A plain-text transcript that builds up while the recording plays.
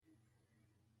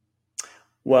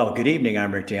Well, good evening.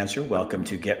 I'm Rick Dancer. Welcome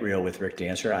to Get Real with Rick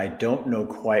Dancer. I don't know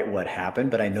quite what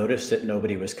happened, but I noticed that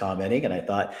nobody was commenting, and I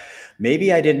thought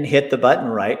maybe I didn't hit the button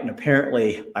right, and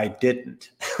apparently I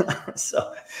didn't.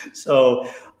 so,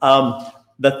 so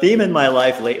the theme in my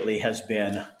life lately has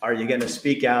been: Are you going to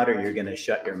speak out, or you're going to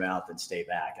shut your mouth and stay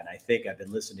back? And I think I've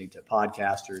been listening to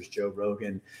podcasters, Joe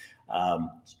Rogan,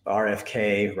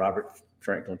 RFK, Robert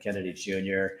Franklin Kennedy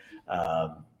Jr.,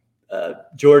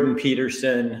 Jordan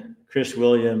Peterson, Chris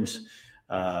Williams,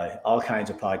 all kinds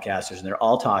of podcasters, and they're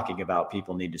all talking about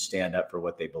people need to stand up for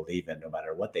what they believe in, no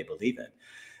matter what they believe in.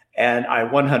 And I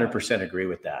 100% agree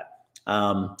with that.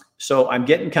 So I'm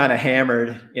getting kind of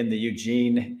hammered in the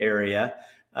Eugene area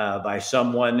by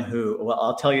someone who, well,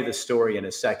 I'll tell you the story in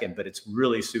a second, but it's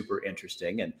really super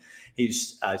interesting. And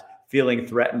he's feeling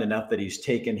threatened enough that he's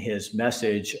taken his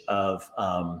message of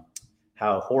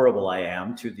how horrible I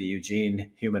am to the Eugene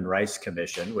Human Rights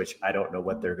Commission, which I don't know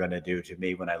what they're going to do to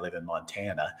me when I live in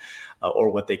Montana, or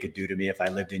what they could do to me if I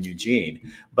lived in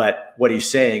Eugene. But what he's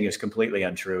saying is completely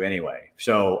untrue anyway.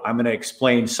 So I'm going to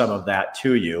explain some of that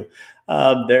to you.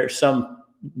 There's some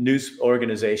news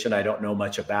organization I don't know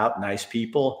much about, nice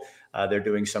people. They're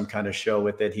doing some kind of show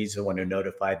with it. He's the one who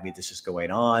notified me this is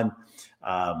going on.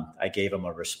 I gave him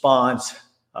a response.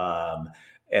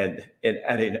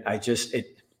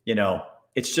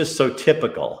 It's just so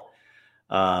typical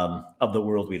of the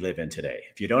world we live in today.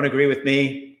 If you don't agree with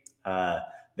me,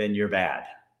 then you're bad.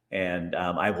 And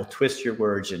I will twist your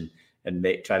words and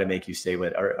try to make you say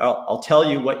what, or I'll tell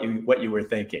you what you were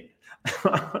thinking.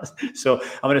 So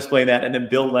I'm going to explain that. And then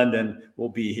Bill London will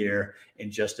be here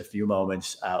in just a few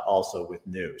moments, also with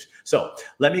news. So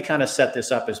let me kind of set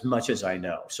this up as much as I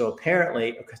know. So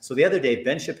apparently, so the other day,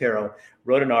 Ben Shapiro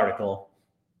wrote an article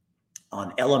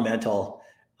on Elemental,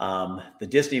 the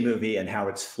Disney movie, and how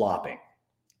it's flopping.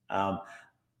 I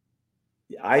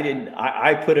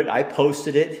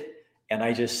posted it, and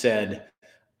I just said,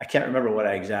 I can't remember what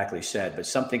I exactly said, but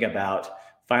something about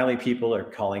finally people are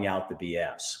calling out the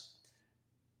BS.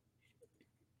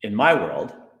 In my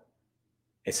world,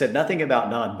 it said nothing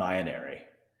about non-binary,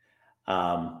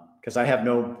 because I have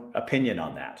no opinion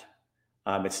on that.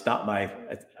 It's not my,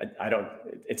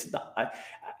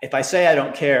 if I say I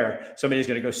don't care, somebody's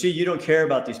going to go, see, you don't care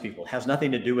about these people. It has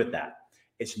nothing to do with that.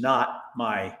 It's not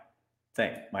my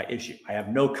thing, my issue. I have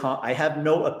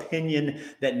no opinion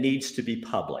that needs to be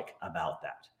public about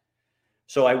that.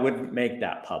 So I wouldn't make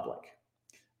that public.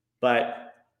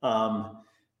 But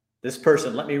this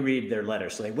person, let me read their letter.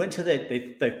 So they went to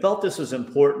they felt this was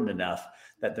important enough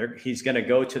that he's going to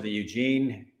go to the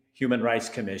Eugene Human Rights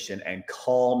Commission and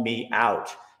call me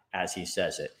out, as he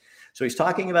says it. So he's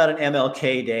talking about an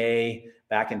MLK Day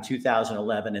back in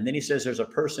 2011. And then he says there's a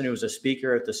person who was a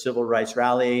speaker at the civil rights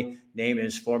rally. Name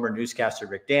is former newscaster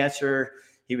Rick Dancer.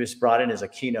 He was brought in as a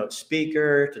keynote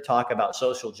speaker to talk about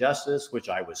social justice, which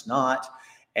I was not.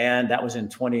 And that was in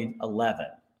 2011.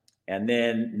 And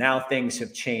then now things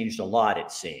have changed a lot,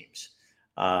 it seems.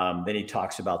 Then he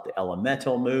talks about the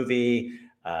Elemental movie,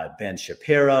 Ben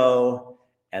Shapiro.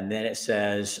 And then it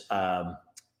says,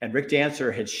 and Rick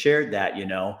Dancer had shared that,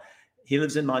 he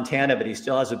lives in Montana, but he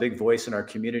still has a big voice in our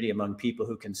community among people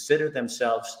who consider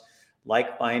themselves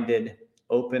like-minded,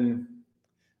 open-minded,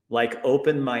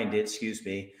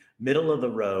 middle of the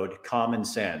road, common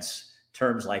sense,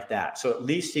 terms like that. So at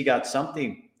least he got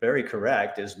something very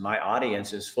correct, is my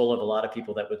audience is full of a lot of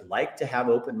people that would like to have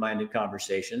open-minded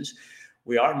conversations.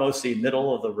 We are mostly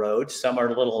middle of the road. Some are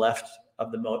a little left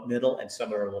of the middle and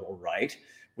some are a little right,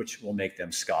 which will make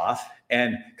them scoff.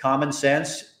 And common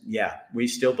sense, yeah, we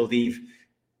still believe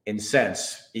in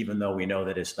sense, even though we know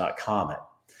that it's not common.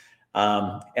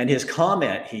 And his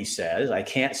comment, he says, I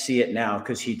can't see it now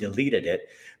because he deleted it,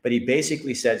 but he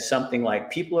basically said something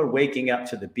like, people are waking up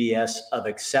to the BS of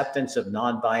acceptance of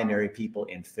non-binary people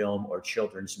in film or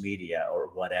children's media or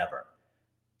whatever.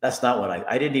 That's not what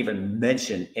I didn't even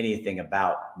mention anything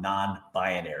about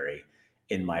non-binary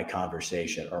in my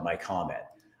conversation or my comment.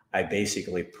 I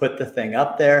basically put the thing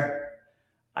up there.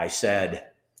 I said,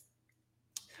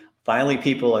 finally,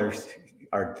 people are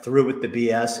through with the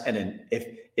BS. And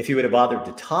if you would have bothered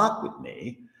to talk with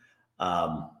me,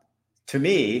 to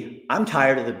me, I'm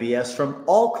tired of the BS from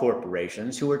all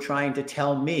corporations who are trying to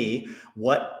tell me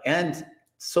and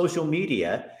social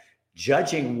media,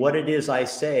 judging what it is I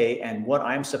say and what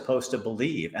I'm supposed to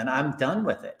believe. And I'm done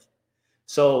with it.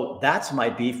 So that's my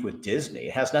beef with Disney.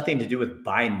 It has nothing to do with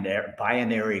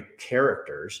binary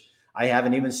characters. I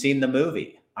haven't even seen the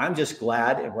movie. I'm just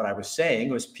glad, and what I was saying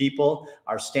was people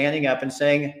are standing up and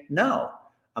saying, no,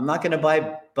 I'm not going to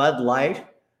buy Bud Light.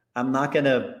 I'm not going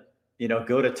to,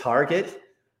 go to Target.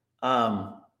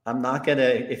 I'm not going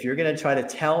to, if you're going to try to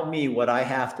tell me what I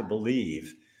have to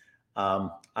believe,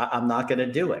 I'm not going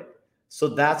to do it. So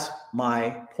that's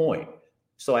my point.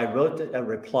 So I wrote a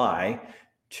reply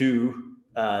to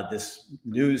this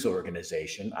news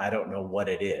organization. I don't know what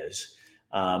it is.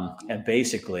 And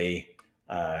basically,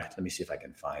 let me see if I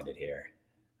can find it here.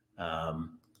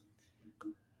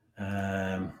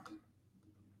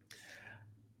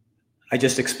 I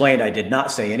just explained I did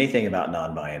not say anything about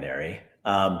non-binary.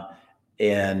 The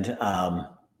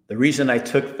reason I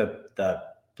took the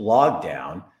blog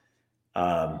down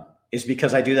is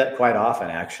because I do that quite often,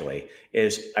 actually.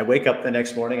 Is I wake up the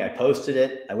next morning, I posted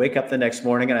it, I wake up the next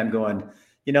morning and I'm going,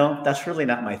 that's really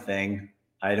not my thing.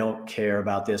 I don't care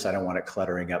about this. I don't want it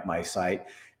cluttering up my site.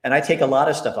 And I take a lot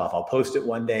of stuff off. I'll post it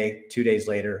one day, 2 days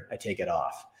later, I take it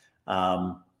off.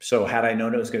 So had I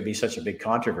known it was going to be such a big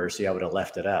controversy, I would have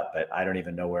left it up, but I don't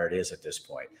even know where it is at this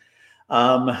point.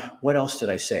 What else did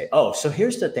I say? Oh, so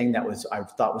here's the thing that I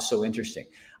thought was so interesting.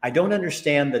 I don't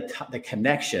understand the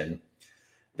connection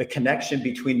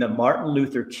between the Martin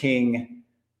Luther King,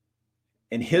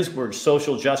 in his words,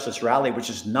 social justice rally, which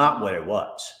is not what it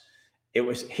was.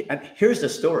 And here's the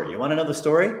story. You want to know the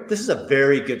story? This is a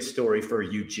very good story for a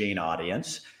Eugene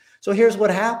audience. So here's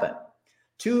what happened.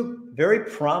 2 very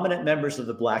prominent members of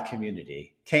the Black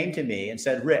community came to me and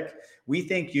said, Rick, we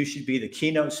think you should be the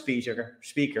keynote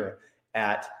speaker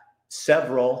at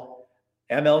several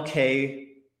MLK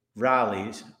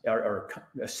rallies or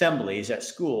assemblies at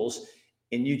schools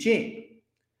in Eugene.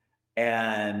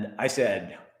 And I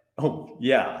said, oh,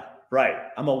 yeah, right.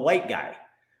 I'm a white guy.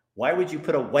 Why would you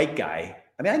put a white guy?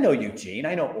 I mean, I know Eugene,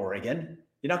 I know Oregon.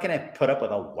 You're not going to put up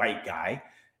with a white guy.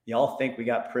 Y'all think we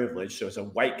got privilege, so is a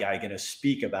white guy going to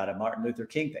speak about a Martin Luther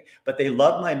King thing? But they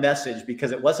loved my message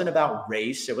because it wasn't about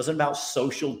race. It wasn't about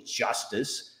social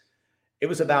justice. It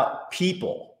was about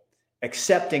people,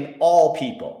 accepting all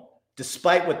people,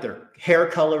 despite what their hair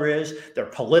color is, their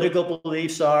political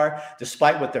beliefs are,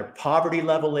 despite what their poverty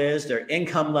level is, their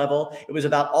income level. It was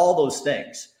about all those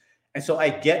things. And so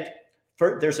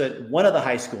one of the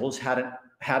high schools had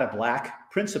a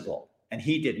Black principal, and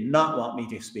he did not want me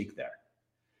to speak there.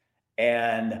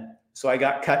 And so I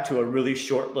got cut to a really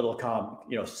short little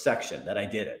section that I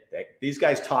did it. These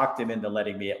guys talked him into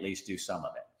letting me at least do some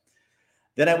of it.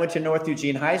 Then I went to North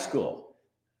Eugene High School.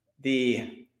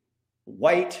 The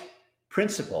white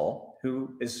principal,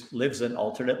 who lives an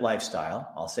alternate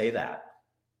lifestyle, I'll say that,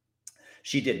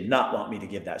 she did not want me to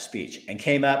give that speech and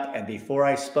came up, and before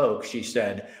I spoke, she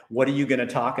said, what are you going to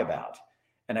talk about?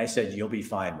 And I said, you'll be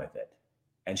fine with it.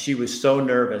 And she was so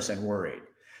nervous and worried.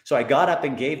 So I got up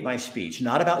and gave my speech,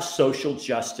 not about social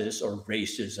justice or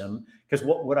racism, because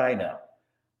what would I know?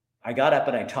 I got up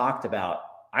and I talked about,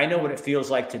 I know what it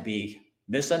feels like to be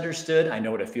misunderstood. I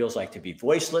know what it feels like to be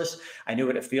voiceless. I know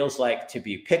what it feels like to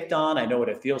be picked on. I know what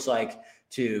it feels like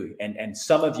and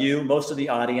some of you, most of the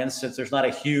audience, since there's not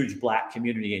a huge Black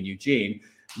community in Eugene,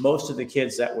 most of the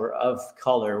kids that were of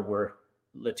color were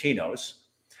Latinos.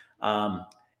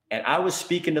 And I was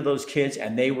speaking to those kids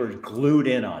and they were glued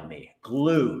in on me,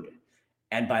 glued.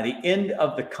 And by the end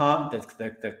of the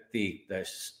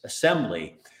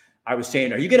assembly, I was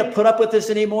saying, are you going to put up with this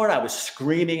anymore? And I was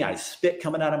screaming, I spit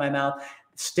coming out of my mouth,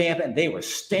 stamping. They were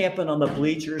stamping on the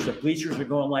bleachers. The bleachers were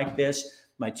going like this.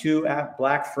 My 2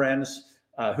 Black friends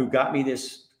who got me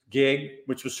this gig,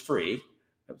 which was free.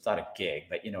 It was not a gig,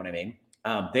 but you know what I mean?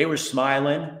 They were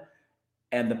smiling.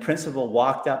 And the principal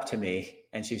walked up to me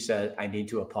and she said, I need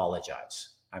to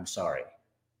apologize. I'm sorry.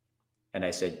 And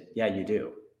I said, yeah, you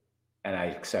do. And I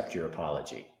accept your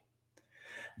apology.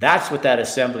 That's what that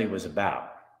assembly was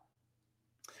about.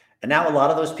 And now a lot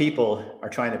of those people are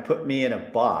trying to put me in a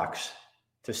box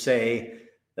to say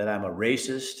that I'm a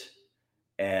racist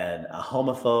and a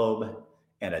homophobe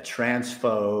and a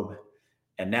transphobe.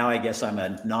 And now I guess I'm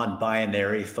a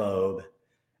non-binary phobe.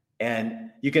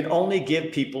 And you can only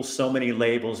give people so many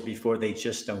labels before they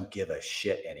just don't give a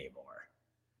shit anymore.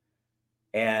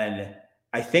 And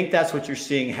I think that's what you're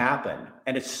seeing happen.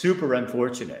 And it's super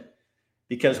unfortunate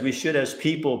because we should, as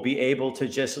people, be able to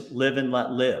just live and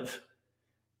let live.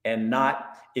 And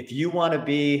not, if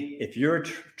you're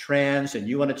trans and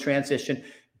you want to transition,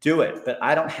 do it. But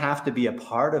I don't have to be a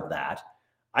part of that.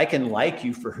 I can like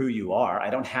you for who you are. I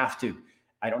don't have to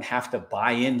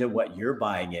buy into what you're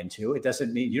buying into. It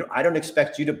doesn't mean I don't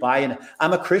expect you to buy in.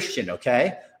 I'm a Christian,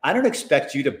 okay? I don't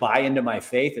expect you to buy into my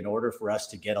faith in order for us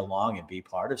to get along and be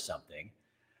part of something.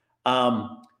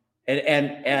 And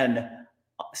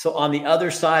so on the other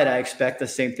side, I expect the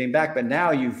same thing back. But now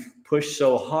you've pushed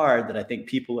so hard that I think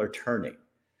people are turning.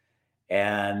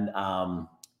 And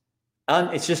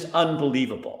it's just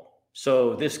unbelievable.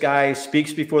 So this guy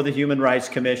speaks before the Human Rights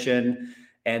Commission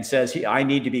and says, I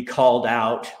need to be called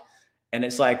out. And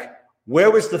it's like,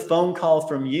 where was the phone call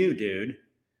from you, dude?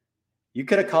 You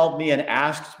could have called me and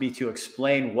asked me to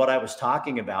explain what I was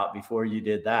talking about before you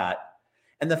did that.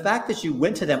 And the fact that you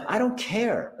went to them, I don't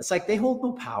care. It's like they hold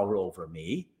no power over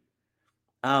me.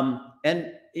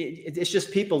 And it's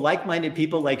just people, like-minded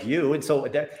people like you. And so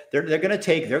they're going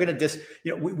to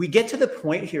we get to the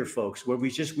point here, folks, where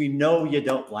we know you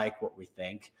don't like what we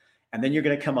think. And then you're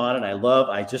going to come on, and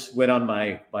I just went on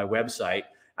my website.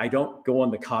 I don't go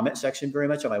on the comment section very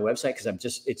much on my website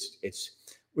because it's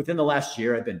within the last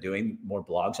year, I've been doing more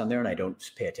blogs on there and I don't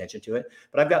pay attention to it.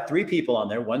 But I've got 3 people on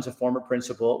there. One's a former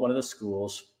principal at one of the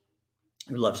schools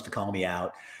who loves to call me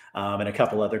out. And a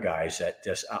couple other guys that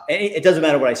just, it doesn't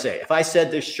matter what I say. If I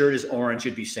said this shirt is orange,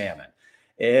 it'd be salmon.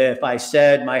 If I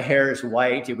said my hair is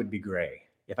white, it would be gray.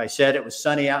 If I said it was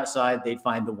sunny outside, they'd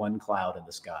find the one cloud in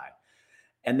the sky.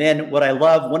 And then what I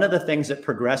love, one of the things that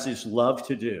progressives love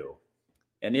to do,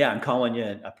 and yeah, I'm calling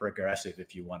you a progressive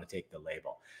if you want to take the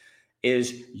label,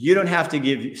 is you don't have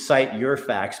to cite your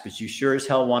facts, but you sure as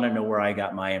hell want to know where I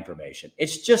got my information.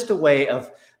 It's just a way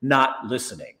of not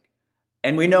listening.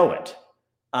 And we know it.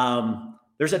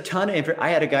 There's a ton of I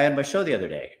had a guy on my show the other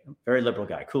day, very liberal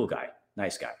guy, cool guy,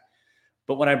 nice guy.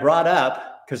 But when I brought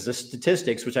up, because the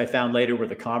statistics, which I found later were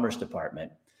the Commerce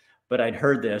Department, but I'd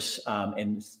heard this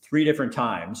in 3 different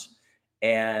times,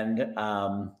 and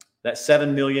that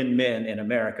 7 million men in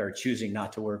America are choosing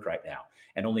not to work right now.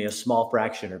 And only a small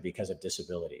fraction are because of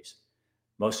disabilities.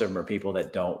 Most of them are people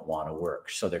that don't want to work.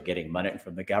 So they're getting money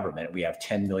from the government. We have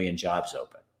 10 million jobs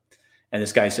open. And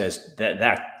this guy says,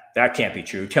 that can't be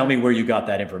true. Tell me where you got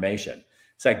that information.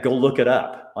 It's like, go look it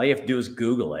up. All you have to do is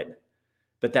Google it.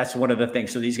 But that's one of the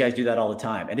things. So these guys do that all the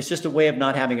time. And it's just a way of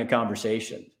not having a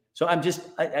conversation. So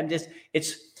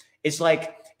it's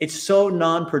like, it's so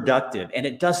non-productive and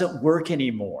it doesn't work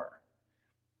anymore.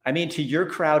 I mean, to your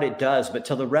crowd, it does, but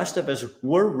to the rest of us,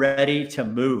 we're ready to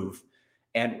move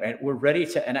and we're ready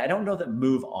to, and I don't know that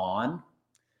move on,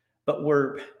 but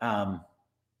we're not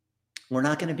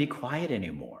going to be quiet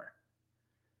anymore.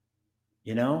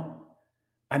 You know,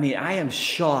 I mean, I am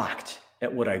shocked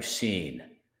at what I've seen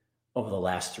over the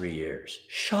last 3 years.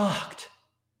 Shocked.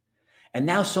 And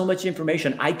now so much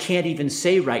information I can't even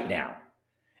say right now.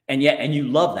 And you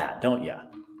love that, don't you?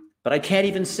 But I can't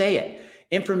even say it.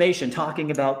 Information talking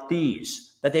about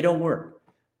these, that they don't work.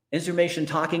 Information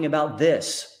talking about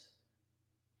this.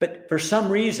 But for some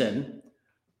reason,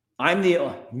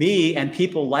 me and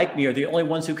people like me are the only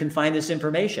ones who can find this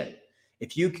information.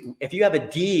 If you have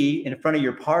a D in front of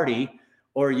your party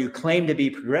or you claim to be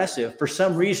progressive, for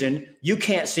some reason, you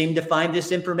can't seem to find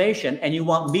this information and you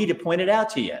want me to point it out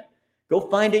to you. Go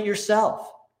find it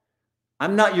yourself.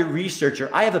 I'm not your researcher.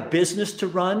 I have a business to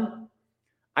run.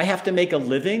 I have to make a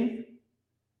living.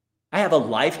 I have a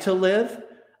life to live.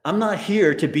 I'm not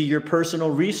here to be your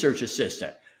personal research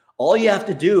assistant. All you have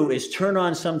to do is turn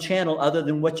on some channel other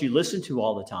than what you listen to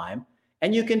all the time,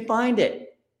 and you can find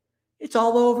it. It's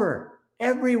all over,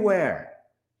 everywhere.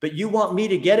 But you want me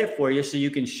to get it for you so you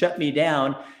can shut me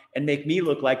down and make me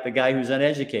look like the guy who's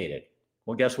uneducated.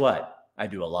 Well, guess what? I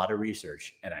do a lot of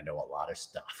research and I know a lot of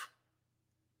stuff.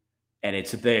 And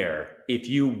it's there. If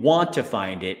you want to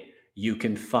find it, you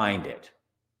can find it.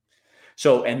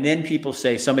 So, and then people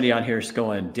say, somebody on here is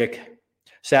going, Dick,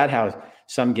 sad how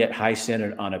some get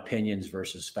high-centered on opinions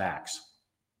versus facts.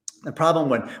 The problem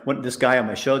when this guy on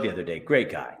my show the other day,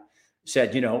 great guy,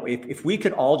 said, you know, if we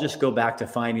could all just go back to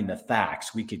finding the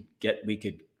facts, we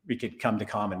could come to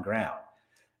common ground.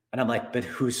 And I'm like, but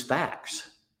whose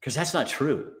facts? Because that's not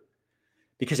true.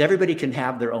 Because everybody can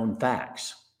have their own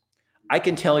facts. I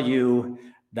can tell you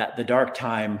that the dark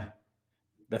time,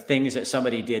 the things that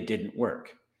somebody did didn't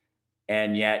work.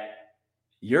 And yet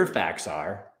your facts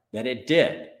are that it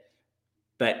did.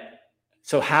 But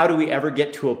so how do we ever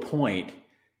get to a point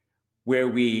where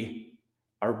we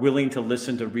are willing to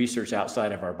listen to research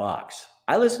outside of our box?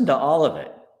 I listen to all of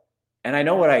it. And I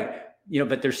know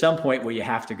but there's some point where you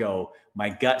have to go, my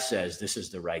gut says this is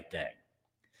the right thing.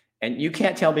 And you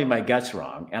can't tell me my gut's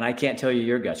wrong, and I can't tell you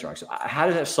your gut's wrong. So how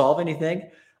does that solve anything?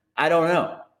 I don't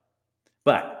know.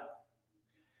 But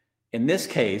in this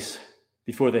case,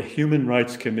 before the Human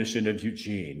Rights Commission of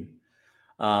Eugene,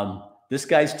 this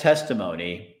guy's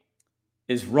testimony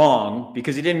is wrong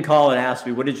because he didn't call and ask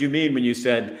me, what did you mean when you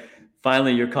said,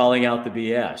 finally, you're calling out the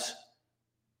BS?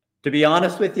 To be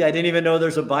honest with you, I didn't even know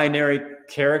there's a binary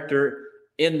character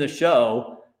in the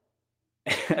show.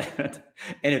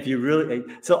 And if you really,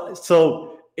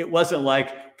 so it wasn't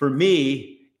like, for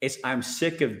me, I'm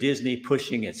sick of Disney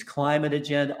pushing its climate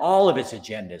agenda, all of its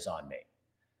agendas on me.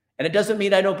 And it doesn't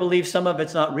mean I don't believe some of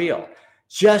it's not real.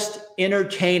 Just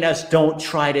entertain us. Don't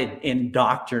try to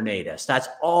indoctrinate us. That's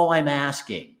all I'm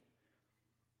asking.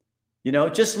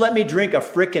 Just let me drink a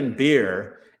frickin'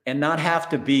 beer and not have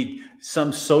to be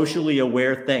some socially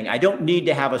aware thing. I don't need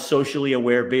to have a socially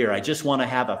aware beer. I just want to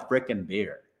have a frickin'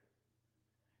 beer.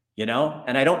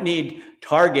 And I don't need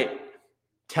Target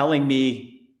telling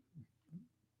me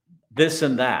this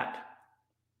and that.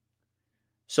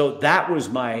 So that was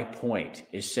my point,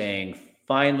 is saying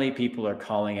finally people are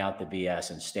calling out the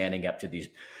BS and standing up to these.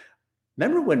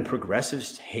 Remember when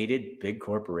progressives hated big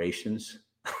corporations?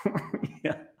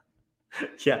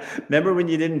 Yeah. Remember when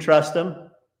you didn't trust them?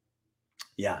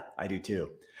 Yeah, I do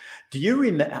too. Do you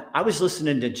remember? I was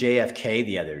listening to JFK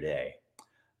the other day.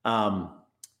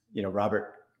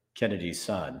 Robert Kennedy's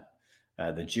son,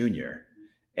 the junior.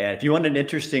 And if you want an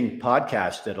interesting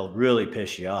podcast that'll really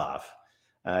piss you off,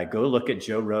 go look at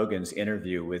Joe Rogan's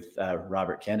interview with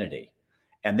Robert Kennedy.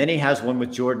 And then he has one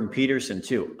with Jordan Peterson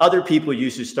too. Other people you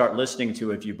should start listening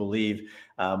to if you believe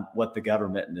what the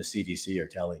government and the CDC are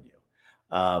telling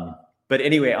you. But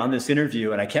anyway, on this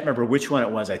interview, and I can't remember which one it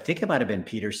was, I think it might have been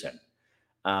Peterson.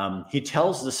 He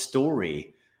tells the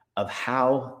story of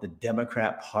how the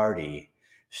Democrat Party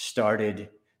started.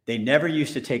 They never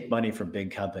used to take money from big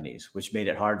companies, which made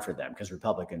it hard for them because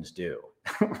Republicans do.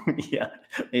 Yeah,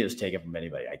 they just take it from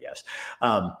anybody, I guess.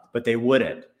 But they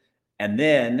wouldn't. And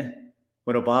then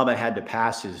when Obama had to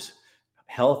pass his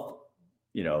health,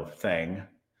 thing,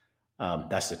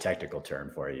 that's the technical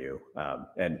term for you.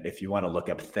 And if you want to look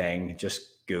up thing,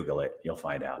 just Google it. You'll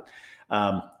find out.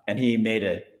 And he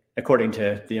made according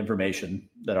to the information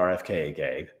that RFK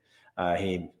gave,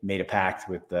 he made a pact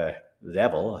with the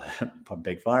devil from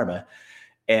Big Pharma.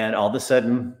 And all of a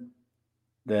sudden,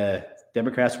 the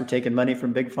Democrats were taking money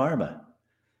from Big Pharma.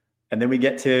 And then we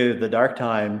get to the dark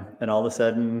time, and all of a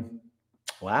sudden,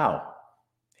 wow,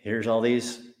 here's all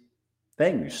these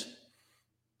things.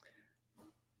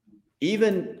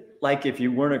 Even like if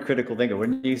you weren't a critical thinker,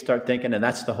 when you start thinking, and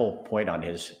that's the whole point on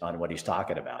what he's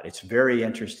talking about. It's very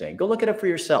interesting. Go look it up for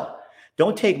yourself.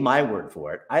 Don't take my word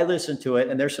for it. I listened to it,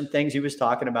 and there's some things he was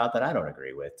talking about that I don't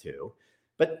agree with too.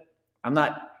 But I'm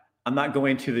not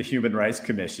going to the Human Rights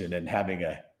Commission and having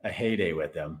a heyday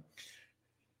with them.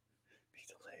 Be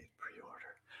delayed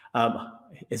pre-order.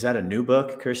 Is that a new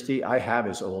book, Christy? I have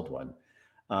his old one.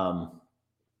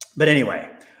 But anyway,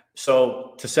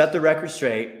 so to set the record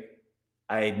straight,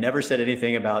 I never said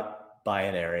anything about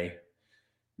binary,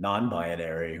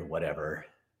 non-binary, whatever.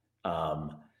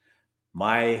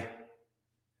 My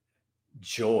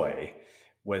joy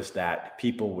was that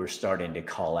people were starting to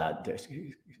call out,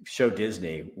 show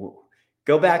Disney,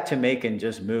 go back to making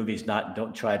just movies,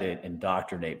 don't try to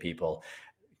indoctrinate people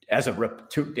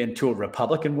into a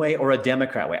Republican way or a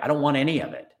Democrat way. I don't want any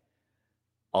of it.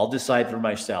 I'll decide for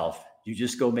myself. You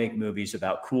just go make movies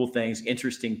about cool things,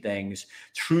 interesting things,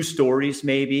 true stories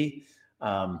maybe,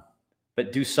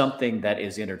 but do something that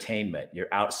is entertainment. You're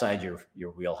outside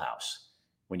your wheelhouse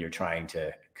when you're trying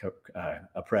to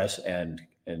oppress and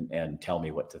tell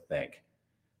me what to think.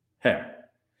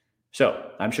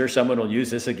 So I'm sure someone will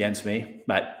use this against me,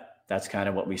 but that's kind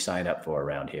of what we sign up for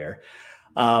around here.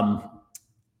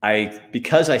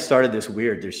 Because I started this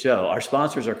show, our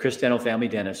sponsors are Cristiano Family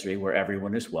Dentistry, where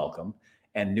everyone is welcome,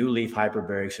 and New Leaf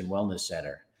Hyperbarics and Wellness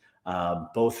Center,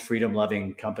 both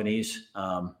freedom-loving companies,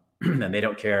 and they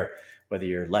don't care whether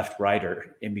you're left, right,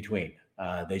 or in between.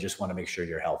 They just want to make sure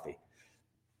you're healthy.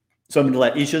 So I'm going to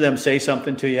let each of them say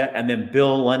something to you, and then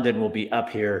Bill London will be up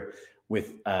here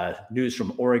with news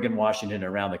from Oregon, Washington,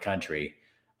 around the country.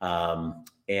 Again,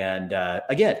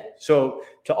 so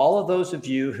to all of those of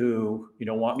you who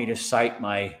want me to cite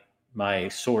my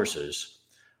sources,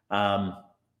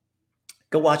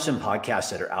 go watch some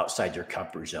podcasts that are outside your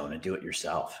comfort zone and do it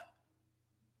yourself.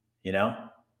 I'm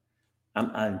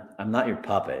not your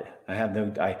puppet.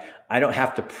 I don't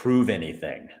have to prove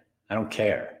anything. I don't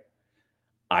care.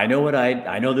 I know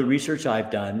the research I've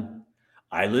done.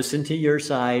 I listen to your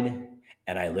side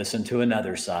and I listen to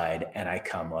another side and I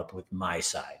come up with my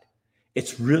side.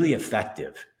 It's really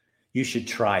effective. You should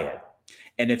try it.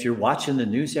 And if you're watching the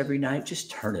news every night, just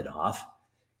turn it off,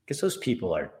 because those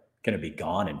people are going to be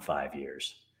gone in 5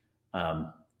 years.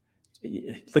 Look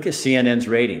at CNN's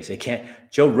ratings.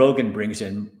 Joe Rogan brings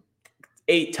in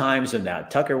 8 times in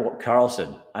that. Tucker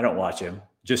Carlson, I don't watch him,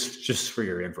 just for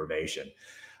your information.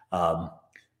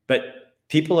 But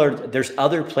there's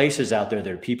other places out there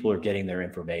that people are getting their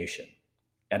information.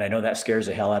 And I know that scares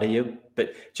the hell out of you,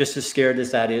 but just as scared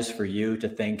as that is for you to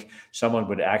think someone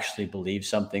would actually believe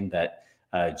something that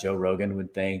Joe Rogan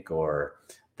would think, or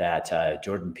that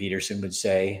Jordan Peterson would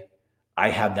say, I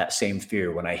have that same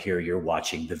fear when I hear you're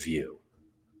watching The View.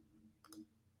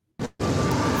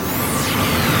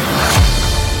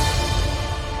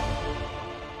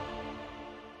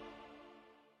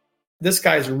 This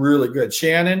guy's really good.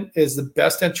 Shannon is the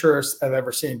best denturist I've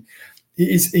ever seen.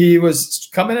 He was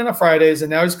coming in on Fridays, and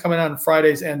now he's coming on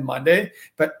Fridays and Monday.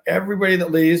 But everybody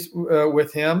that leaves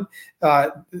with him,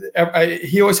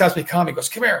 he always has me come. He goes,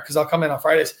 "Come here," because I'll come in on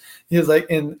Fridays. He's like,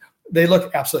 and they look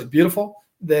absolutely beautiful.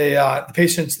 The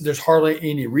patients, there's hardly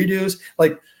any redos.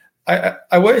 Like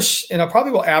I wish, and I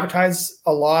probably will advertise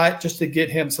a lot just to get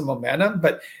him some momentum.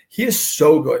 But he is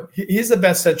so good. He's the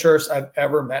best denturist I've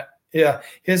ever met. Yeah,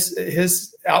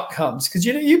 his outcomes, because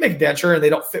you make denture and they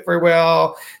don't fit very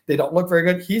well, they don't look very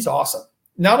good. He's awesome.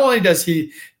 Not only does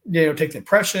he take the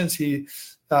impressions, there's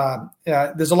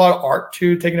a lot of art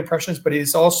to taking impressions, but he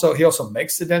also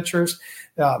makes the dentures.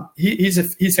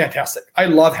 He's fantastic. I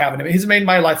love having him. He's made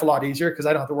my life a lot easier because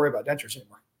I don't have to worry about dentures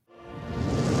anymore.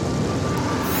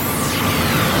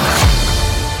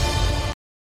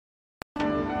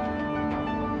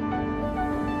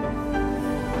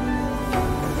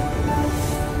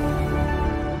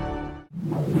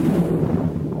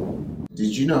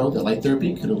 Did you know that light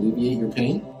therapy could alleviate your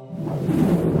pain?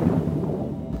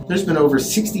 There's been over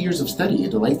 60 years of study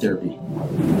into light therapy.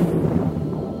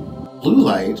 Blue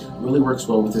light really works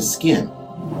well with the skin.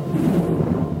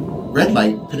 Red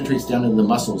light penetrates down into the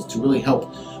muscles to really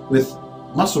help with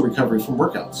muscle recovery from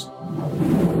workouts.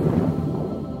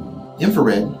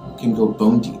 Infrared can go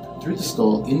bone deep through the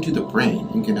skull into the brain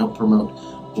and can help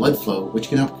promote blood flow, which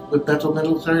can help with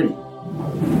mental clarity.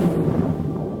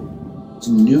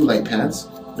 Some new light pads,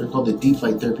 they're called the Deep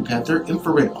Light Therapy Pad. They're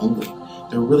infrared only.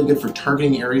 They're really good for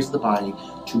targeting areas of the body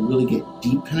to really get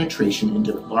deep penetration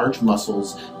into large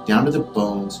muscles, down to the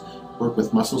bones, work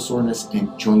with muscle soreness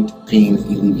and joint pain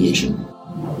alleviation.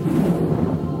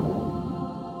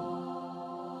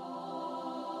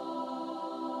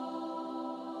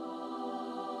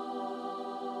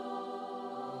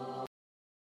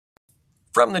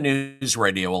 From the News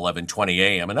Radio 1120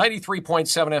 AM and 93.7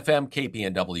 FM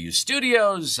KPNW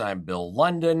studios, I'm Bill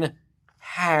London.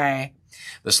 Hi.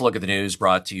 This look at the news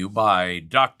brought to you by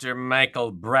Dr.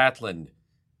 Michael Bratland.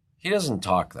 He doesn't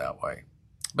talk that way,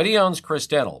 but he owns Chris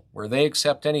Dental, where they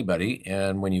accept anybody,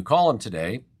 and when you call him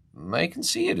today, they can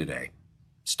see you today.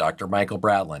 It's Dr. Michael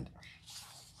Bratland.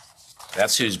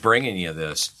 That's who's bringing you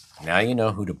this. Now you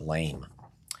know who to blame.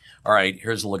 All right,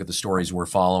 here's a look at the stories we're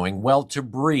following. Well,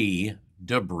 debris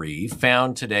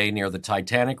found today near the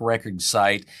Titanic wreckage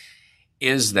site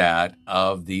is that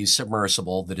of the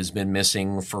submersible that has been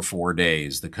missing for 4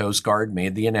 days. The Coast Guard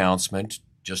made the announcement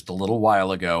just a little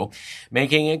while ago,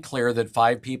 making it clear that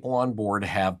 5 people on board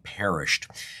have perished.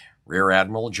 Rear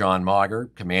Admiral John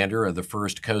Mauger, commander of the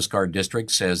 1st Coast Guard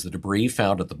District, says the debris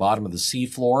found at the bottom of the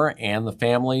seafloor and the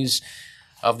families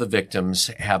of the victims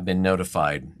have been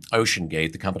notified.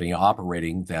 OceanGate, the company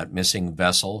operating that missing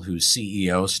vessel, whose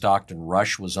CEO, Stockton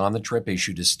Rush, was on the trip,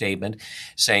 issued a statement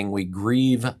saying, "We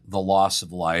grieve the loss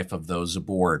of life of those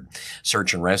aboard."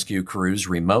 Search and rescue crews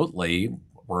remotely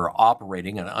were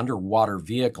operating an underwater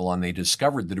vehicle, and they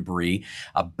discovered the debris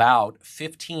about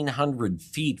 1,500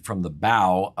 feet from the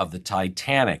bow of the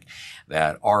Titanic.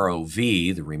 That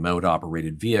ROV, the remote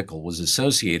operated vehicle, was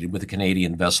associated with the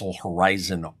Canadian vessel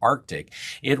Horizon Arctic.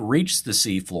 It reached the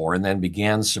seafloor and then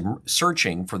began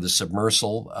searching for the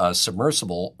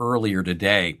submersible earlier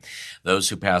today. Those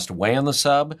who passed away on the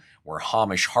sub were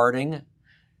Hamish Harding,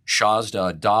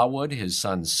 Shazda Dawood, his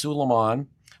son Suleiman,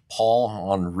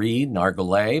 Paul-Henri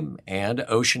Nargolet, and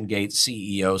OceanGate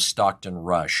CEO Stockton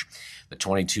Rush. The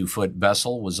 22-foot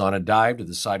vessel was on a dive to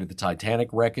the side of the Titanic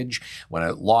wreckage when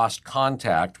it lost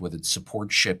contact with its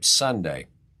support ship Sunday.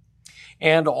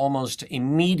 And almost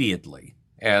immediately,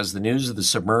 as the news of the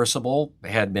submersible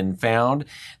had been found,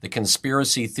 the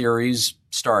conspiracy theories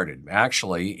started.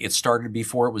 Actually, it started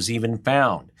before it was even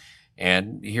found.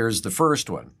 And here's the first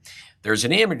one. There's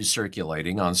an image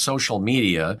circulating on social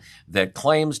media that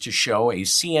claims to show a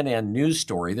CNN news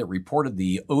story that reported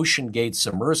the OceanGate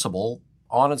submersible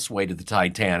on its way to the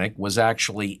Titanic was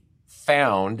actually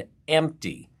found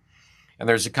empty. And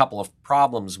there's a couple of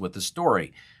problems with the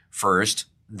story. First,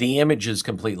 the image is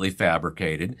completely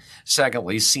fabricated.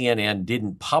 Secondly, CNN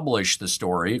didn't publish the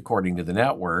story, according to the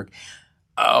network.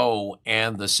 Oh,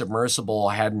 and the submersible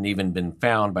hadn't even been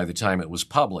found by the time it was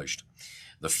published.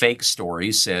 The fake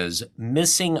story says,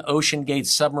 "Missing OceanGate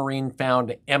submarine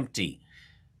found empty."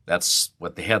 That's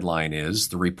what the headline is.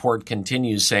 The report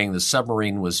continues saying the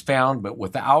submarine was found, but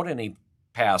without any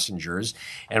passengers,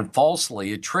 and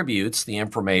falsely attributes the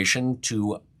information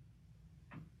to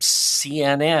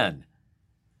CNN.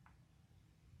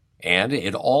 And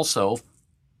it also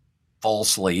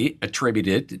falsely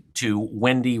attributed to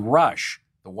Wendy Rush,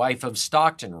 the wife of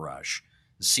Stockton Rush,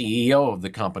 the CEO of the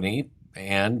company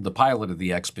and the pilot of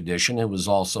the expedition, who was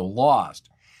also lost.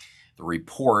 The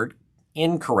report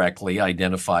incorrectly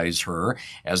identifies her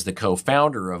as the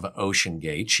co-founder of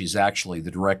OceanGate. She's actually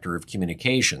the director of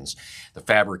communications. The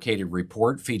fabricated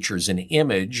report features an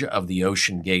image of the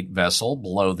OceanGate vessel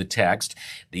below the text.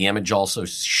 The image also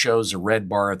shows a red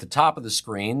bar at the top of the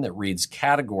screen that reads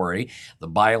category. The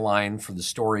byline for the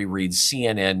story reads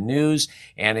CNN News,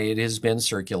 and it has been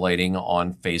circulating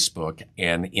on Facebook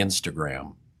and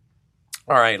Instagram.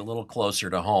 All right, a little closer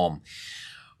to home.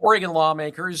 Oregon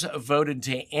lawmakers voted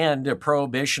to end a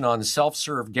prohibition on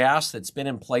self-serve gas that's been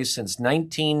in place since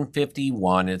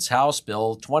 1951. It's House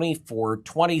Bill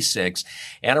 2426,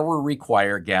 and it will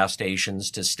require gas stations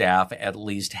to staff at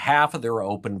least half of their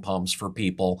open pumps for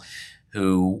people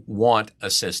who want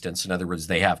assistance. In other words,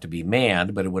 they have to be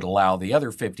manned, but it would allow the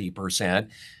other 50%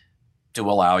 to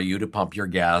allow you to pump your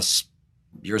gas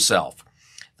yourself.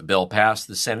 The bill passed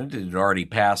the Senate. It had already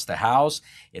passed the House.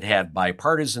 It had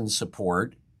bipartisan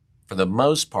support for the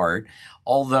most part,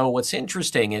 although what's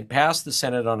interesting, it passed the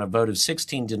Senate on a vote of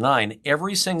 16-9.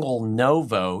 Every single no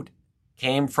vote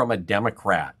came from a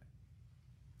Democrat.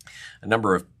 A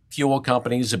number of fuel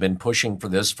companies have been pushing for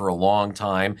this for a long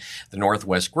time. The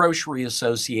Northwest Grocery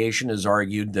Association has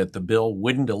argued that the bill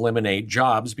wouldn't eliminate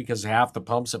jobs because half the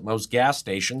pumps at most gas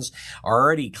stations are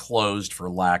already closed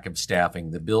for lack of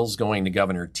staffing. The bill's going to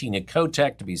Governor Tina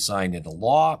Kotek to be signed into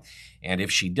law, and if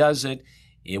she does it,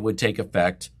 it would take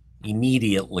effect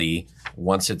immediately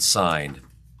once it's signed.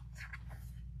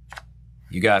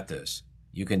 You got this.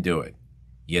 You can do it.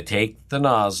 You take the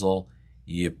nozzle,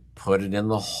 you put it in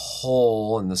the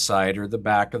hole in the side or the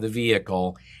back of the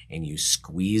vehicle, and you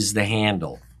squeeze the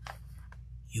handle.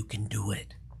 You can do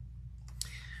it.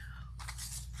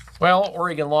 Well,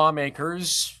 Oregon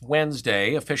lawmakers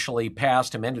Wednesday officially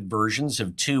passed amended versions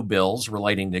of two bills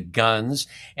relating to guns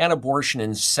and abortion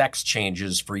and sex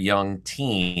changes for young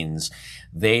teens.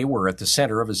 They were at the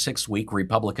center of a 6-week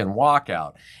Republican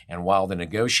walkout, and while the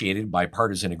negotiated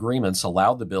bipartisan agreements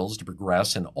allowed the bills to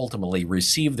progress and ultimately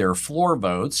receive their floor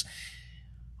votes,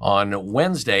 on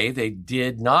Wednesday they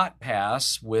did not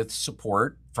pass with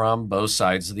support from both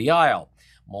sides of the aisle.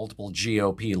 Multiple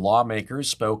GOP lawmakers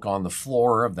spoke on the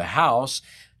floor of the House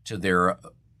to their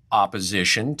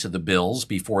opposition to the bills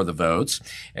before the votes.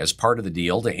 As part of the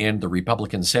deal to end the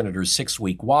Republican senator's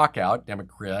 6-week walkout,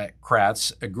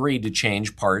 Democrats agreed to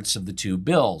change parts of the two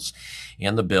bills.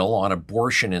 In the bill on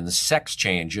abortion and sex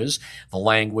changes, the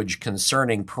language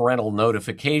concerning parental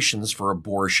notifications for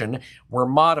abortion were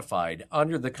modified.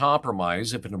 Under the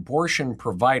compromise, if an abortion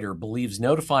provider believes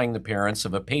notifying the parents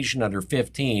of a patient under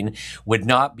 15 would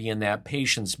not be in that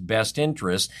patient's best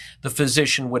interest, the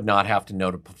physician would not have to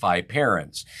notify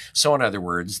parents. So in other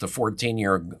words, the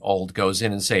 14-year-old goes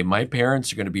in and say, my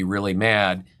parents are going to be really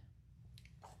mad.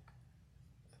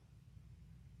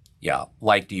 Yeah,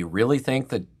 like, do you really think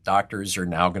that doctors are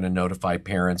now going to notify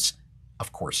parents?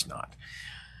 Of course not.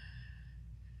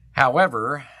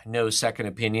 However, no second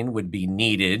opinion would be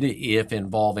needed if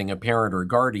involving a parent or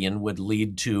guardian would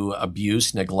lead to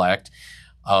abuse, neglect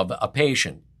of a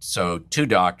patient. So two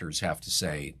doctors have to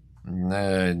say,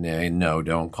 no,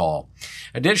 don't call.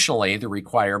 Additionally, the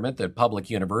requirement that public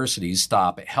universities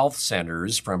stop health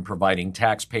centers from providing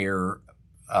taxpayer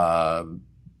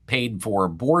paid for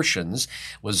abortions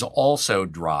was also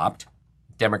dropped.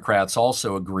 Democrats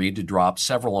also agreed to drop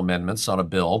several amendments on a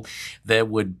bill that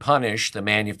would punish the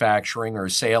manufacturing or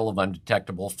sale of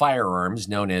undetectable firearms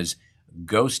known as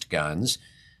ghost guns.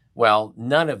 Well,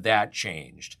 none of that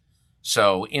changed.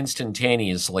 So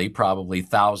instantaneously, probably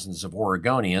thousands of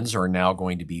Oregonians are now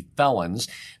going to be felons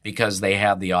because they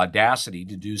had the audacity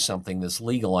to do something that's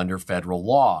legal under federal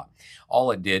law.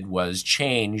 All it did was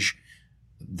change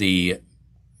the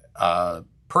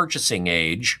purchasing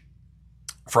age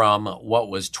from what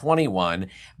was 21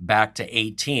 back to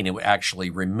 18. It actually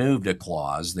removed a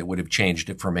clause that would have changed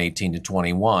it from 18 to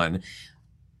 21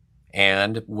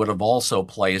 and would have also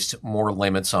placed more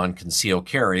limits on concealed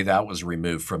carry. That was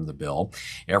removed from the bill.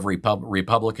 Every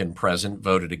Republican present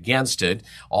voted against it.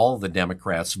 All of the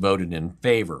Democrats voted in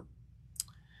favor.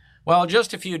 Well,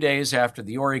 just a few days after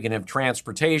the Oregon of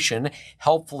Transportation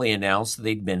helpfully announced that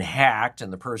they'd been hacked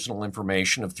and the personal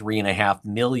information of 3.5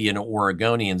 million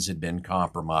Oregonians had been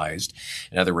compromised.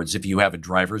 In other words, if you have a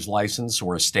driver's license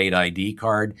or a state ID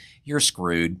card, you're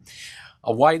screwed.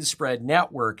 A widespread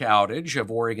network outage of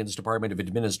Oregon's Department of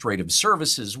Administrative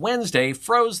Services Wednesday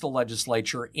froze the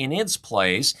legislature in its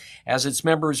place as its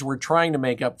members were trying to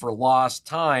make up for lost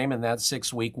time in that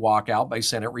 6-week walkout by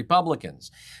Senate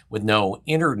Republicans. With no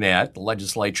internet, the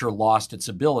legislature lost its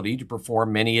ability to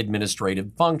perform many administrative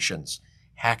functions.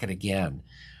 Hack it again.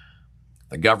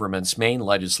 The government's main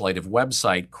legislative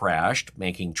website crashed,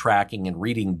 making tracking and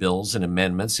reading bills and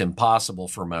amendments impossible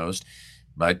for most.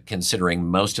 But considering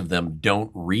most of them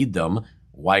don't read them,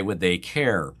 why would they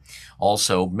care?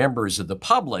 Also, members of the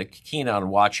public keen on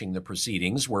watching the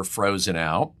proceedings were frozen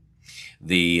out.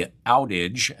 The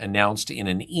outage, announced in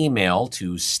an email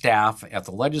to staff at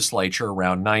the legislature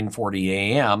around 9:40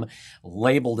 a.m.,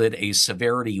 labeled it a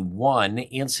Severity 1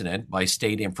 incident by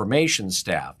state information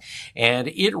staff, and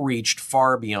it reached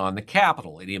far beyond the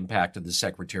Capitol. It impacted the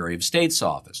Secretary of State's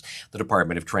office, the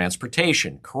Department of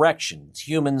Transportation, Corrections,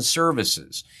 Human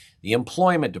Services, the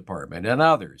Employment Department, and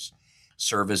others.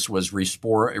 Service was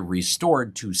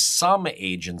restored to some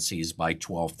agencies by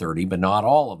 12:30, but not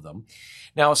all of them.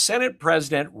 Now, Senate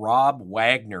President Rob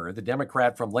Wagner, the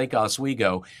Democrat from Lake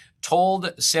Oswego,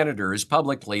 told senators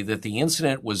publicly that the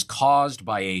incident was caused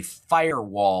by a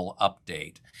firewall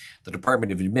update. The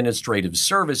Department of Administrative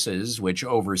Services, which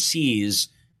oversees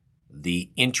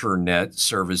the internet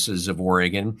services of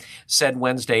Oregon, said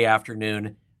Wednesday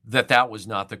afternoon that that was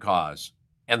not the cause,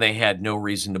 and they had no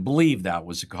reason to believe that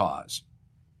was the cause.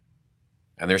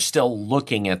 And they're still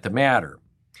looking at the matter.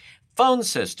 Phone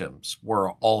systems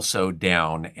were also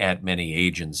down at many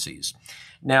agencies.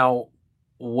 Now,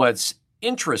 what's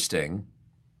interesting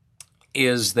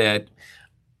is that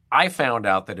I found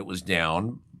out that it was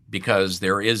down because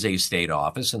there is a state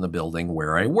office in the building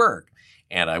where I work.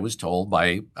 And I was told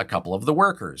by a couple of the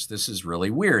workers, this is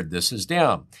really weird, this is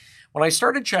down. When I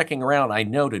started checking around, I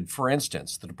noted, for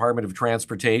instance, the Department of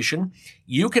Transportation,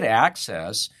 you could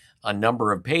access a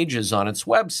number of pages on its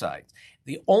website.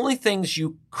 The only things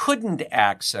you couldn't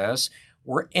access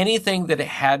were anything that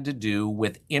had to do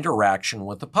with interaction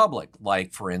with the public,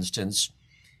 like, for instance,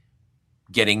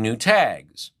 getting new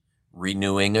tags,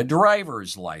 renewing a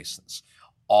driver's license.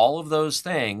 All of those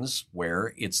things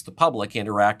where it's the public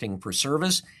interacting for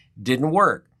service didn't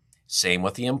work. Same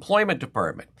with the Employment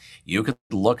Department. You could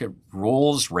look at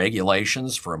rules,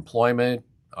 regulations for employment,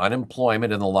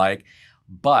 unemployment, and the like,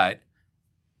 but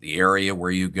the area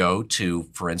where you go to,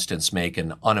 for instance, make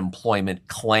an unemployment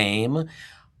claim,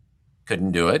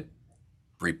 couldn't do it.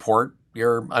 Report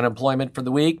your unemployment for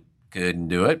the week, couldn't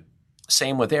do it.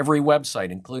 Same with every website,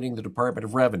 including the Department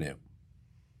of Revenue.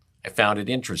 I found it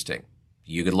interesting.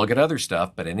 You could look at other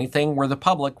stuff, but anything where the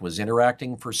public was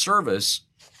interacting for service,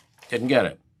 couldn't get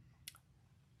it.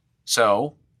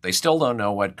 So they still don't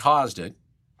know what caused it.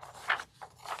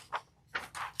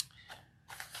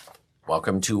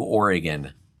 Welcome to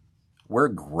Oregon. We're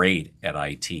great at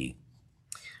IT.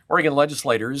 Oregon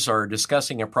legislators are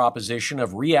discussing a proposition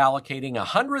of reallocating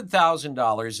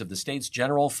 $100,000 of the state's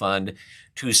general fund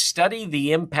to study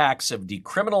the impacts of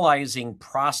decriminalizing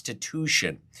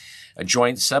prostitution. A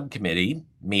joint subcommittee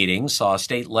meeting saw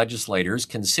state legislators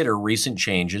consider recent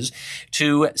changes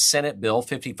to Senate Bill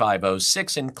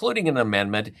 5506, including an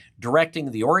amendment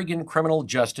directing the Oregon Criminal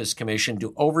Justice Commission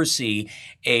to oversee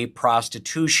a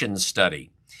prostitution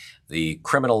study. The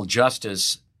Criminal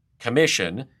Justice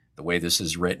Commission, the way this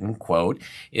is written, quote,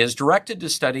 is directed to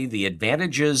study the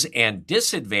advantages and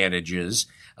disadvantages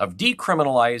of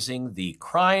decriminalizing the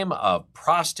crime of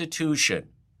prostitution.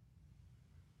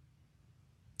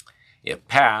 If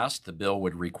passed, the bill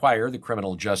would require the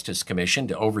Criminal Justice Commission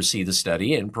to oversee the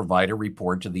study and provide a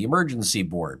report to the Emergency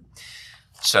Board.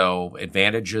 So,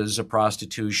 advantages of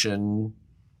prostitution,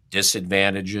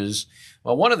 disadvantages.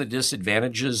 Well, one of the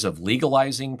disadvantages of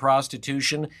legalizing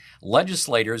prostitution,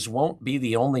 legislators won't be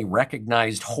the only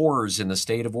recognized whores in the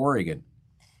state of Oregon.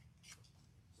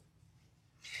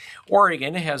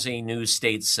 Oregon has a new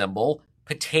state symbol,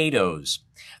 potatoes.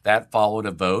 That followed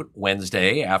a vote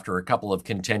Wednesday after a couple of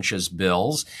contentious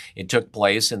bills. It took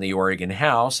place in the Oregon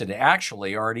House. It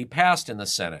actually already passed in the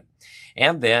Senate.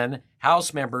 And then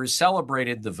House members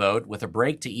celebrated the vote with a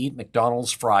break to eat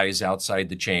McDonald's fries outside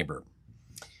the chamber.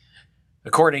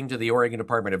 According to the Oregon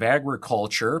Department of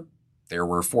Agriculture, there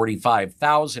were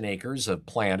 45,000 acres of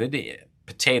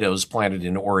potatoes planted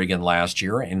in Oregon last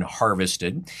year and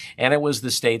harvested, and it was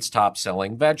the state's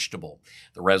top-selling vegetable.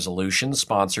 The resolution,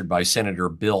 sponsored by Senator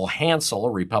Bill Hansel,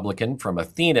 a Republican from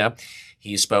Athena,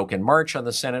 he spoke in March on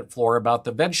the Senate floor about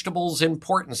the vegetable's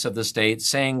importance of the state,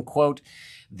 saying, quote,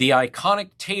 "The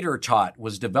iconic tater tot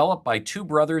was developed by two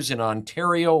brothers in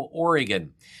Ontario,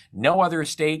 Oregon. No other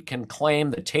state can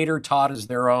claim the tater tot as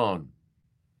their own."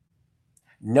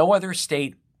 No other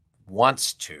state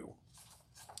wants to.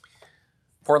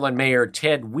 Portland Mayor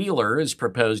Ted Wheeler has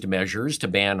proposed measures to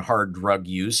ban hard drug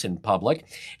use in public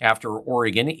after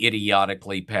Oregon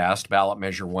idiotically passed ballot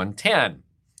measure 110.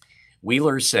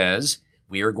 Wheeler says,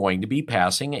 "We are going to be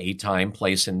passing a time,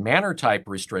 place, and manner type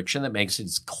restriction that makes it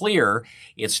clear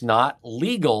it's not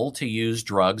legal to use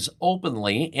drugs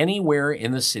openly anywhere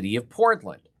in the city of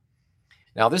Portland."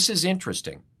 Now, this is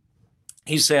interesting.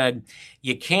 He said,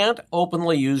 "You can't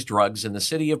openly use drugs in the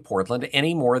city of Portland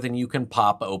any more than you can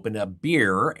pop open a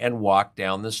beer and walk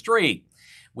down the street."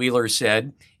 Wheeler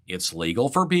said, "It's legal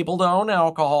for people to own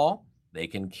alcohol. They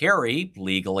can carry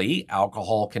legally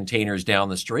alcohol containers down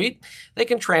the street. They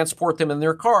can transport them in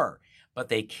their car, but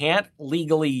they can't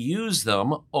legally use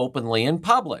them openly in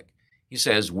public." He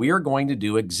says, "We're going to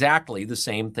do exactly the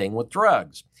same thing with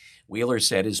drugs." Wheeler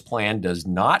said his plan does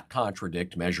not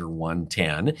contradict Measure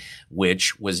 110,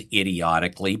 which was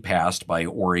idiotically passed by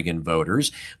Oregon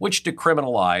voters, which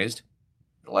decriminalized,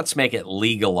 let's make it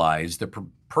legalized, the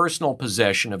personal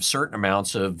possession of certain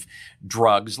amounts of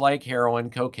drugs like heroin,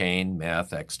 cocaine,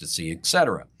 meth, ecstasy,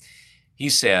 etc. He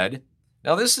said,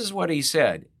 now this is what he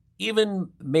said,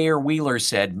 even Mayor Wheeler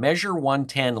said Measure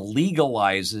 110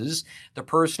 legalizes the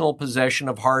personal possession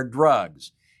of hard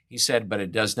drugs. He said, but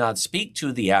it does not speak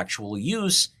to the actual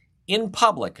use in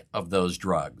public of those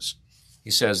drugs.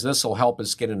 He says this will help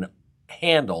us get a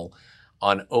handle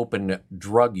on open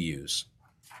drug use.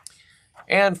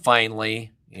 And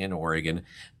finally, in Oregon,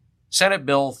 Senate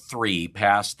Bill 3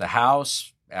 passed the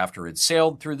House after it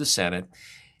sailed through the Senate,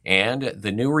 and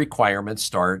the new requirements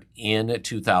start in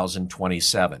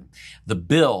 2027. The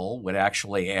bill would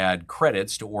actually add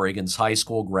credits to Oregon's high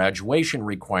school graduation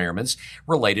requirements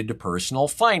related to personal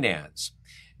finance.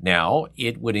 Now,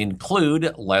 it would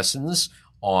include lessons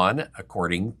on,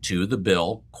 according to the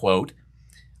bill, quote,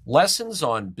 lessons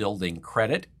on building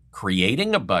credit,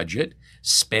 creating a budget,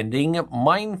 spending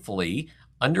mindfully,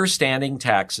 understanding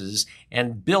taxes,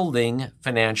 and building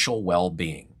financial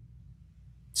well-being.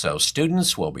 So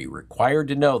students will be required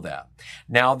to know that.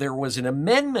 Now, there was an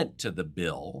amendment to the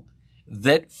bill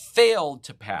that failed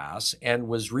to pass and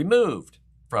was removed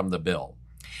from the bill.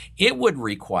 It would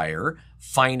require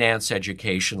finance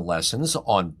education lessons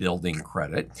on building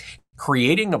credit,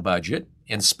 creating a budget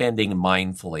and spending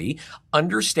mindfully,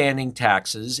 understanding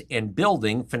taxes, and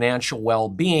building financial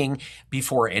well-being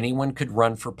before anyone could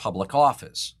run for public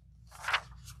office.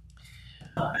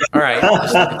 All right,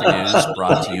 let's look at the news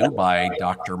brought to you by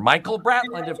Dr. Michael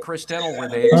Bratland of Chris Dental, where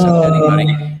they accept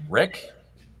anybody. Rick,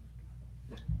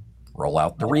 roll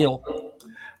out the reel.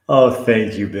 Oh,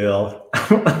 thank you, Bill.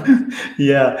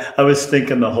 Yeah, I was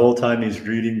thinking the whole time he's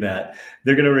reading that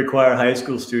they're going to require high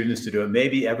school students to do it.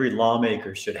 Maybe every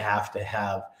lawmaker should have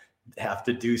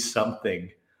to do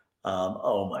something.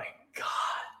 Oh my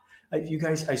God, you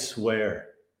guys! I swear,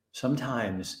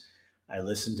 sometimes I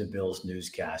listen to Bill's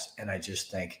newscast and I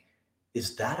just think,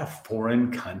 is that a foreign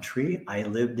country I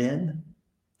lived in?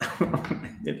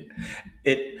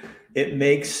 It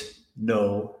makes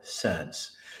no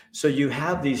sense. So you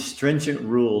have these stringent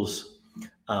rules,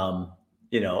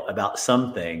 about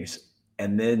some things,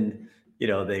 and then,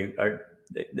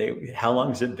 how long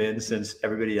has it been since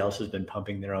everybody else has been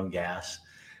pumping their own gas?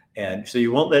 And so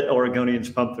you won't let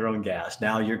Oregonians pump their own gas.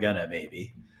 Now you're gonna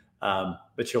maybe,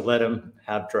 but you'll let them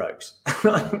have drugs.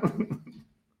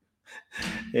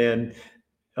 And,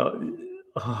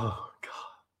 oh God,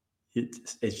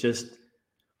 it's just,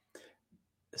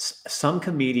 some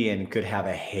comedian could have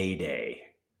a heyday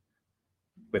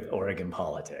with Oregon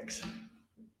politics,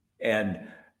 and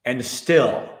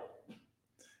still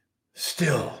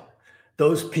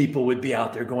those people would be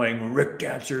out there going, Rick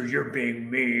Dancer, you're being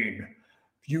mean.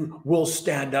 You will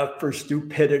stand up for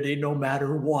stupidity no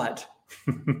matter what.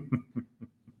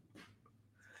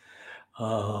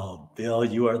 Oh, Bill,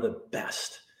 you are the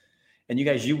best. And you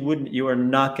guys, you are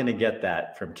not going to get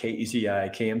that from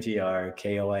KEZI, KMTR,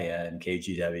 KOIN,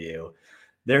 KGW.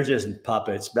 They're just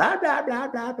puppets, blah, blah, blah,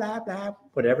 blah, blah, blah,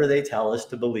 whatever they tell us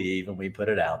to believe, and we put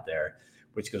it out there,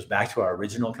 which goes back to our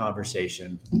original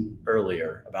conversation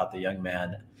earlier about the young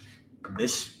man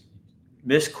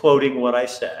misquoting what I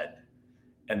said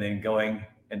and then going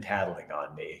and tattling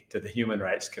on me to the Human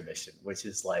Rights Commission, which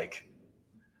is like,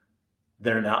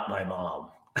 they're not my mom.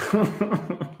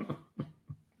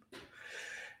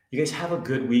 You guys have a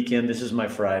good weekend. This is my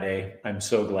Friday. I'm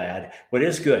so glad. What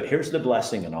is good, here's the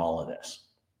blessing in all of this.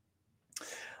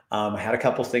 I had a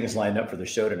couple things lined up for the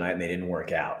show tonight and they didn't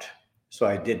work out. So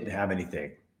I didn't have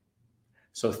anything.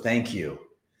 So thank you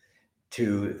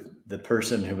to the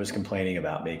person who was complaining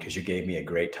about me, because you gave me a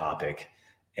great topic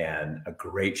and a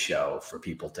great show for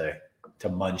people to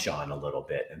munch on a little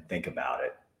bit and think about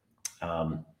it.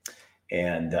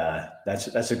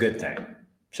 That's a good thing.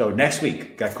 So next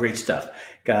week, got great stuff.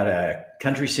 Got a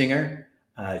country singer,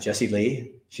 Jessie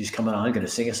Lee. She's coming on, going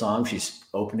to sing a song. She's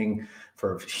opening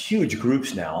for huge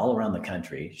groups now all around the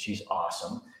country. She's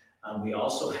awesome. We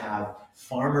also have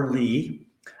Farmer Lee,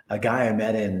 a guy I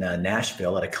met in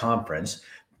Nashville at a conference.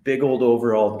 Big old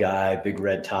overall guy, big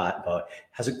red top,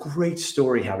 has a great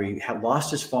story how he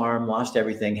lost his farm, lost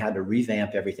everything, had to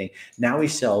revamp everything. Now he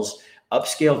sells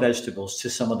upscale vegetables to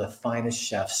some of the finest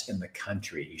chefs in the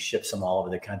country. He ships them all over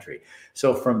the country.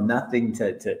 So from nothing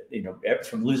to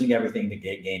from losing everything to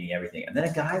gaining everything. And then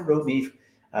a guy wrote me,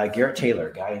 Garrett Taylor,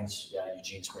 a guy in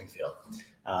Eugene, Springfield.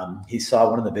 He saw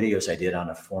one of the videos I did on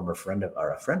a friend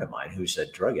of mine who's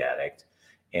a drug addict,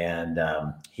 and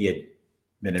he had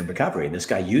been in recovery. And this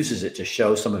guy uses it to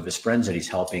show some of his friends that he's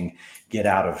helping get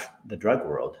out of the drug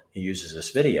world. He uses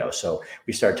this video. So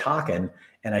we start talking,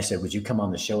 and I said, would you come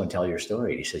on the show and tell your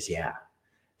story? And he says, yeah.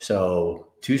 So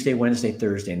Tuesday, Wednesday,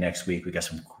 Thursday next week, we got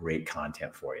some great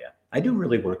content for you. I do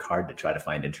really work hard to try to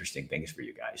find interesting things for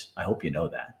you guys. I hope you know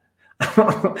that.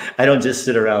 I don't just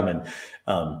sit around and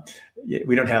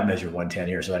we don't have Measure 110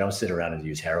 here, so I don't sit around and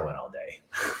use heroin all day.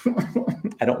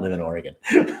 I don't live in Oregon.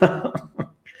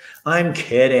 I'm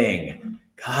kidding.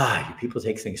 God, you people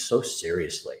take things so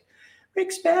seriously.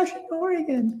 Rick's back in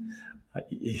Oregon.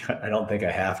 I don't think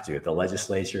I have to. The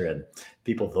legislature and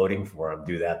people voting for him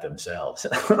do that themselves.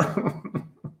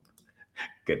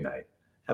 Good night.